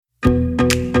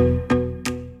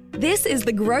This is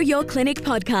the Grow Your Clinic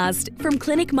podcast from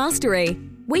Clinic Mastery.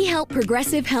 We help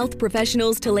progressive health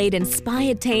professionals to lead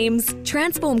inspired teams,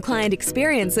 transform client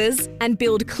experiences, and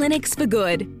build clinics for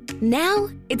good. Now,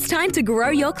 it's time to grow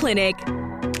your clinic.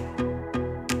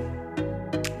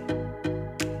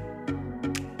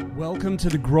 Welcome to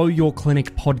the Grow Your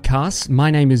Clinic podcast.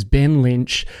 My name is Ben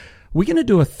Lynch. We're going to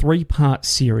do a 3-part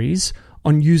series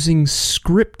on using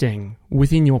scripting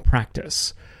within your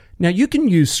practice. Now, you can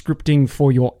use scripting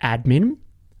for your admin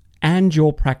and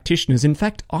your practitioners. In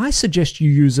fact, I suggest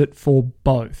you use it for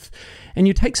both. And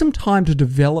you take some time to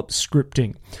develop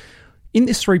scripting. In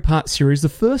this 3-part series, the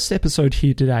first episode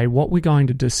here today, what we're going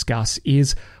to discuss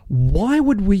is why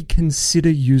would we consider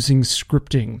using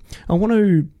scripting? I want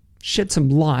to shed some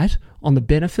light on the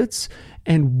benefits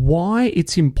and why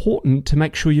it's important to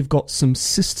make sure you've got some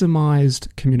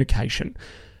systemized communication.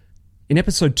 In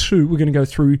episode 2, we're going to go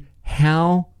through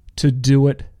how to do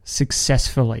it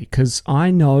successfully, because I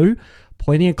know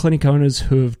plenty of clinic owners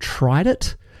who have tried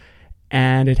it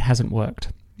and it hasn't worked.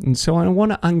 And so I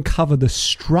want to uncover the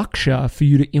structure for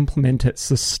you to implement it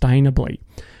sustainably.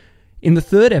 In the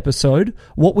 3rd episode,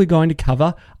 what we're going to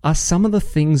cover are some of the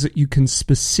things that you can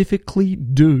specifically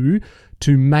do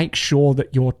to make sure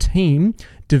that your team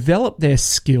develop their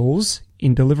skills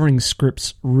in delivering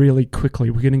scripts really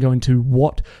quickly. We're going to go into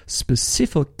what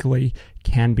specifically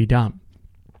can be done.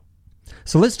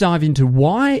 So let's dive into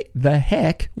why the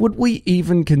heck would we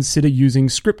even consider using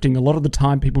scripting. A lot of the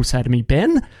time people say to me,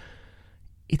 Ben,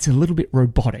 it's a little bit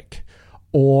robotic,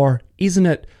 or isn't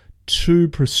it too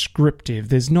prescriptive?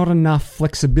 There's not enough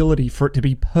flexibility for it to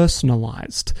be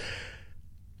personalized.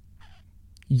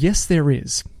 Yes, there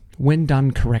is, when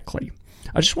done correctly.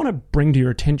 I just want to bring to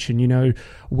your attention,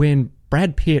 when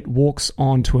Brad Pitt walks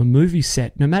onto a movie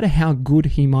set, no matter how good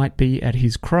he might be at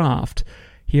his craft,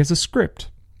 he has a script,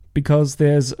 because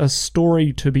there's a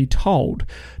story to be told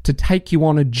to take you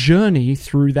on a journey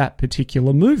through that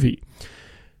particular movie.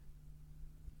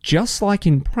 Just like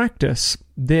in practice,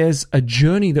 there's a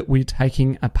journey that we're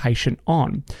taking a patient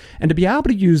on. And to be able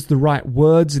to use the right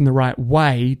words in the right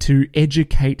way to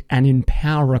educate and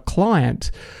empower a client,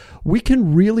 we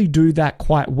can really do that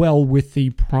quite well with the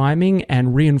priming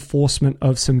and reinforcement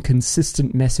of some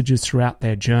consistent messages throughout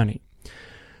their journey.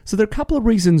 So there are a couple of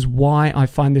reasons why I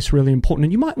find this really important,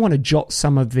 and you might want to jot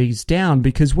some of these down,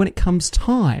 because when it comes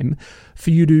time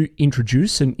for you to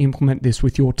introduce and implement this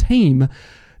with your team,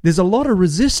 there's a lot of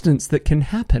resistance that can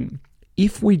happen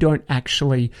if we don't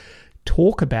actually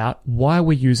talk about why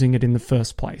we're using it in the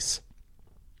first place.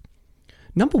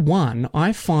 Number one,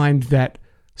 I find that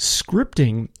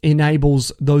scripting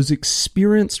enables those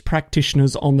experienced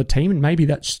practitioners on the team, and maybe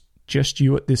that's just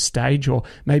you at this stage, or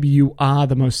maybe you are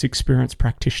the most experienced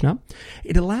practitioner.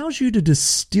 It allows you to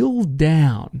distill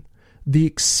down the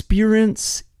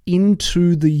experience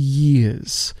into the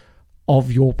years of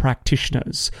your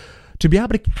practitioners, to be able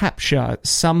to capture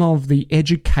some of the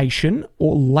education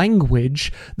or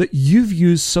language that you've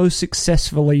used so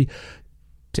successfully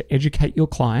to educate your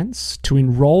clients, to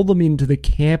enroll them into the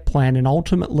care plan, and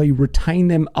ultimately retain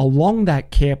them along that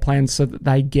care plan so that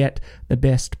they get the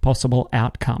best possible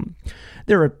outcome.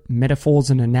 There are metaphors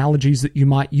and analogies that you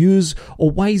might use,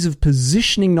 or ways of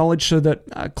positioning knowledge so that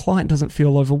a client doesn't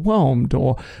feel overwhelmed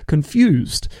or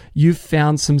confused. You've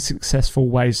found some successful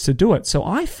ways to do it. So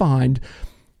I find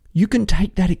you can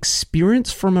take that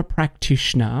experience from a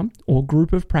practitioner or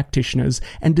group of practitioners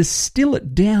and distill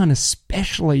it down,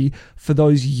 especially for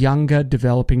those younger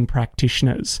developing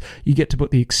practitioners. You get to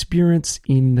put the experience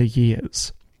in the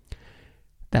years.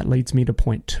 That leads me to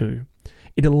point 2.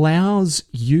 It allows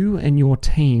you and your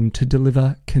team to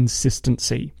deliver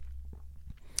consistency.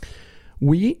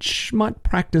 We each might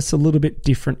practice a little bit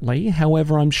differently.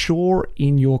 However, I'm sure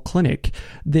in your clinic,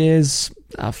 there's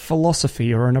a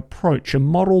philosophy or an approach, a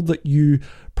model that you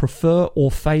prefer or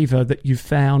favor that you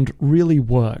found really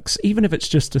works, even if it's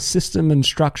just a system and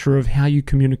structure of how you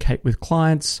communicate with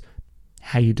clients,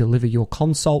 how you deliver your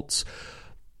consults.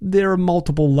 There are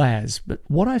multiple layers, but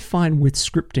what I find with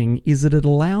scripting is that it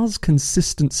allows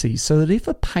consistency, so that if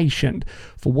a patient,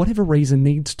 for whatever reason,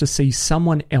 needs to see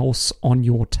someone else on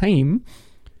your team,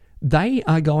 they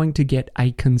are going to get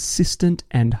a consistent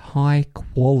and high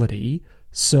quality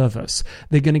service.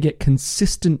 They're going to get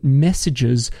consistent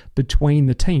messages between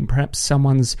the team. Perhaps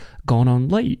someone's gone on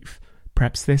leave.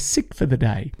 Perhaps they're sick for the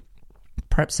day.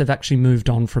 Perhaps they've actually moved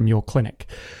on from your clinic.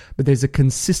 But there's a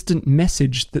consistent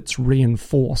message that's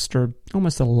reinforced, or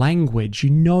almost a language. You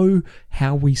know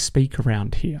how we speak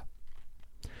around here.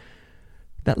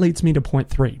 That leads me to point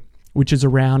 3, which is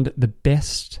around the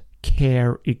best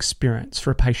care experience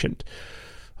for a patient.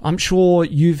 I'm sure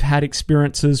you've had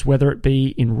experiences, whether it be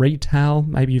in retail,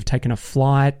 maybe you've taken a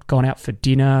flight, gone out for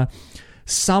dinner,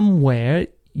 somewhere,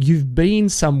 you've been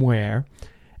somewhere,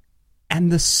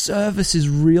 and the service is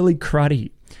really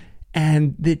cruddy,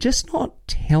 and they're just not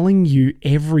telling you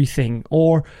everything,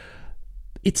 or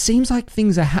it seems like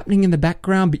things are happening in the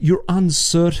background, but you're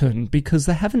uncertain because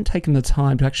they haven't taken the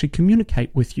time to actually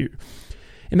communicate with you.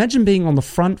 Imagine being on the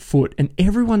front foot and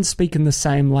everyone speaking the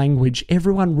same language,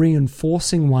 everyone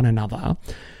reinforcing one another.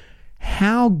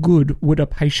 How good would a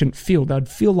patient feel? They'd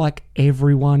feel like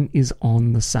everyone is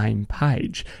on the same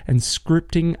page, and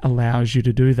scripting allows you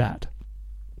to do that.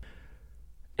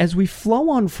 As we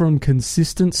flow on from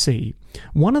consistency,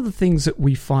 one of the things that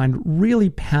we find really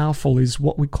powerful is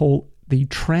what we call the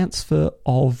transfer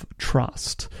of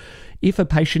trust. If a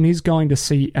patient is going to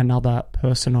see another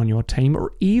person on your team,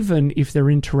 or even if they're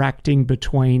interacting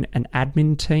between an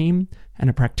admin team and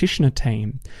a practitioner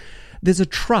team, there's a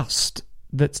trust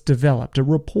that's developed, a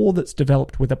rapport that's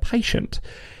developed with a patient.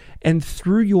 And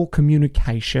through your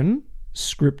communication,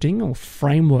 scripting or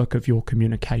framework of your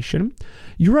communication,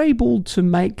 you're able to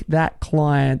make that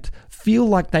client feel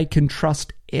like they can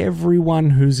trust everyone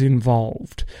who's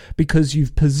involved because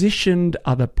you've positioned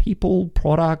other people,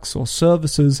 products, or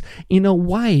services in a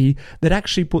way that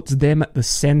actually puts them at the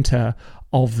center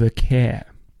of the care.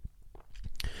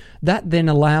 That then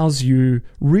allows you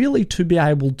really to be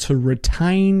able to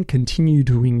retain, continue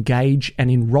to engage, and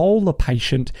enroll the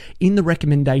patient in the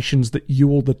recommendations that you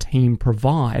or the team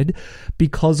provide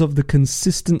because of the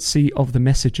consistency of the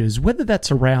messages, whether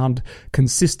that's around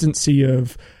consistency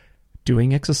of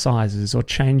doing exercises or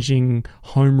changing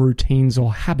home routines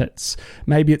or habits.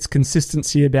 Maybe it's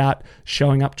consistency about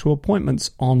showing up to appointments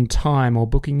on time or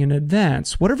booking in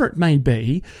advance. Whatever it may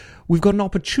be, we've got an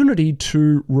opportunity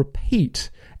to repeat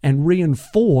and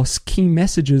reinforce key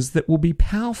messages that will be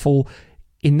powerful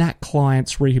in that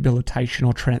client's rehabilitation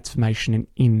or transformation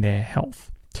in their health.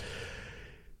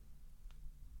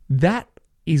 That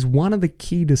is one of the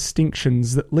key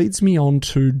distinctions that leads me on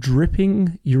to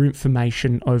dripping your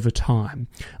information over time.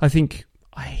 I think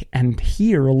and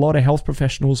hear a lot of health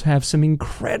professionals have some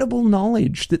incredible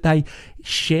knowledge that they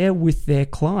share with their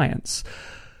clients.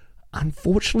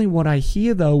 Unfortunately, what I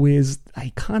hear though is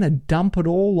they kind of dump it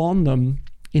all on them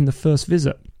in the first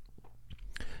visit.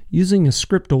 Using a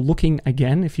script, or looking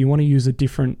again, if you want to use a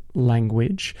different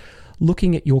language,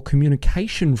 looking at your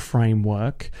communication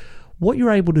framework, what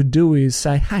you're able to do is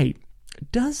say, hey,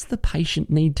 does the patient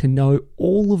need to know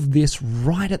all of this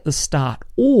right at the start?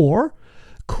 Or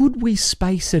could we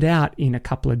space it out in a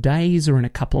couple of days or in a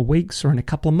couple of weeks or in a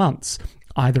couple of months,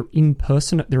 either in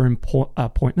person at their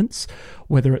appointments,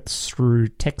 whether it's through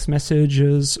text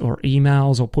messages or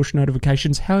emails or push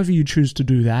notifications, however you choose to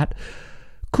do that?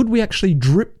 Could we actually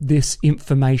drip this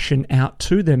information out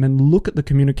to them and look at the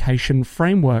communication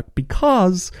framework?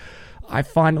 Because I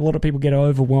find a lot of people get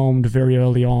overwhelmed very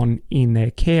early on in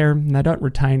their care and they don't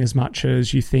retain as much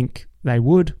as you think they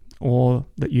would or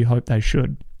that you hope they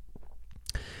should.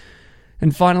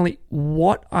 And finally,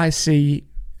 what I see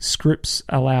scripts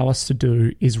allow us to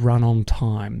do is run on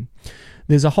time.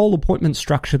 There's a whole appointment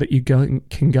structure that you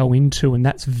can go into, and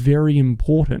that's very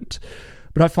important.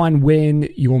 But I find when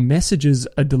your messages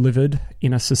are delivered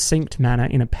in a succinct manner,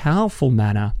 in a powerful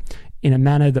manner, in a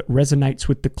manner that resonates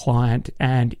with the client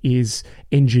and is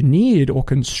engineered or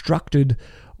constructed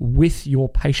with your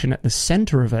patient at the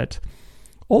center of it,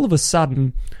 all of a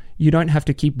sudden, you don't have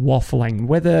to keep waffling.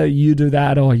 Whether you do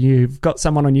that or you've got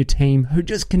someone on your team who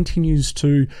just continues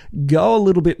to go a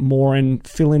little bit more and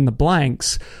fill in the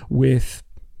blanks with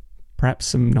perhaps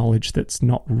some knowledge that's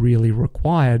not really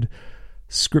required,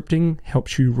 scripting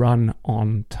helps you run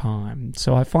on time.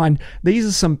 So I find these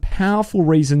are some powerful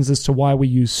reasons as to why we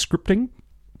use scripting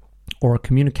or a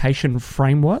communication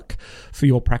framework for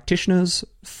your practitioners,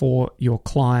 for your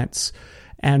clients,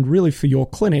 and really for your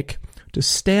clinic to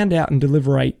stand out and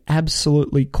deliver a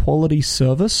absolutely quality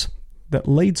service that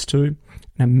leads to an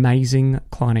amazing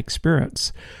client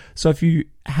experience. So if you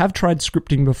have tried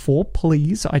scripting before,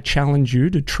 please, I challenge you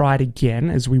to try it again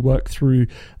as we work through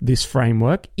this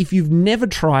framework. If you've never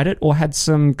tried it or had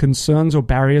some concerns or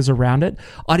barriers around it,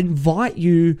 I'd invite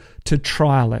you to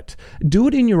trial it. Do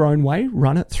it in your own way,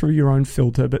 run it through your own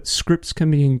filter, but scripts can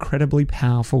be incredibly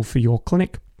powerful for your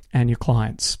clinic and your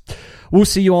clients. We'll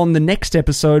see you on the next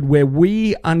episode where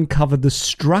we uncover the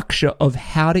structure of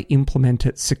how to implement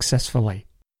it successfully.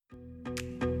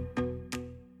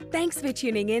 Thanks for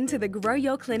tuning in to the Grow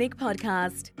Your Clinic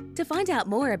podcast. To find out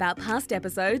more about past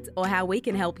episodes or how we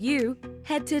can help you,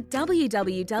 head to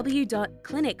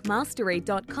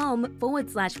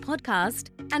www.clinicmastery.com/podcast,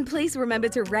 and please remember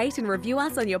to rate and review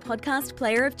us on your podcast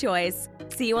player of choice.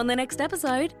 See you on the next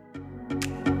episode.